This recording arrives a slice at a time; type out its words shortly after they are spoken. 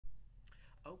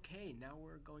Okay, now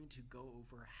we're going to go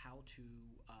over how to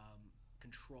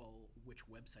control which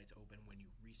websites open when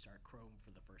you restart Chrome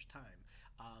for the first time.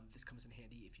 This comes in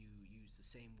handy if you use the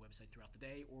same website throughout the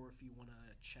day, or if you want to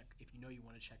check, if you know you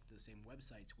want to check the same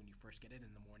websites when you first get in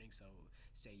the morning. So,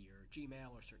 say your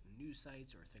Gmail or certain news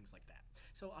sites or things like that.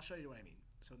 So, I'll show you what I mean.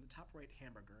 So, in the top right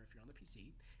hamburger, if you're on the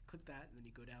PC, click that, and then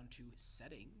you go down to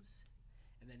Settings.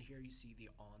 And then here you see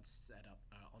the on setup,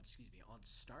 on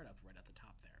startup right at the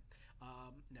top there.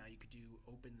 Now you could do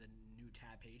open the new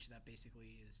tab page. That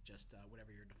basically is just whatever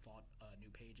your default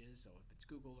new page is. So if it's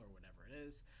Google or whatever it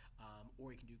is, or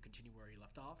you can do continue where you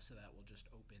left off. So that will just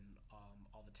open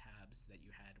all the tabs that you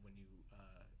had when you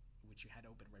which you had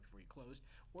open right before you closed,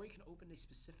 or you can open a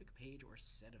specific page or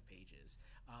set of pages.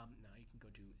 Now you can go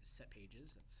to set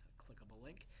pages, that's a clickable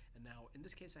link, and now in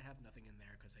this case I have nothing in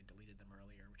there because I deleted them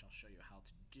earlier, which I'll show you how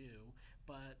to do,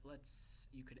 but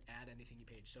you could add anything you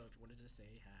page. So if you wanted to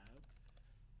say have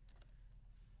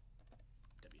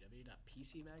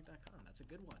www.pcmag.com, that's a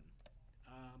good one.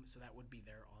 So that would be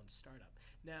there on startup.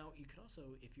 Now you can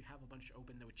also, if you have a bunch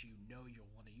open that which you know you'll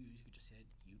want to use, you could just hit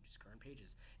use current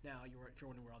pages. Now if you're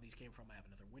wondering where all these came from, I have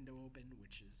another window open,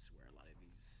 which is where a lot of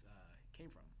these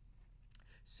came from.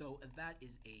 So that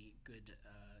is a good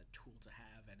tool to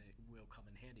have, and it will come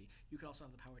in handy. You could also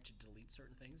have the power to delete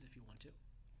certain things if you want to,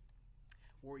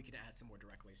 or you can add some more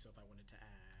directly. So if I wanted to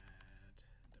add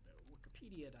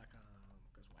wikipedia.com,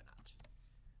 because why not?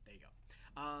 There you go.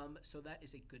 So that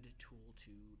is a good tool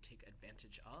to take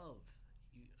advantage of.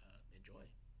 You enjoy.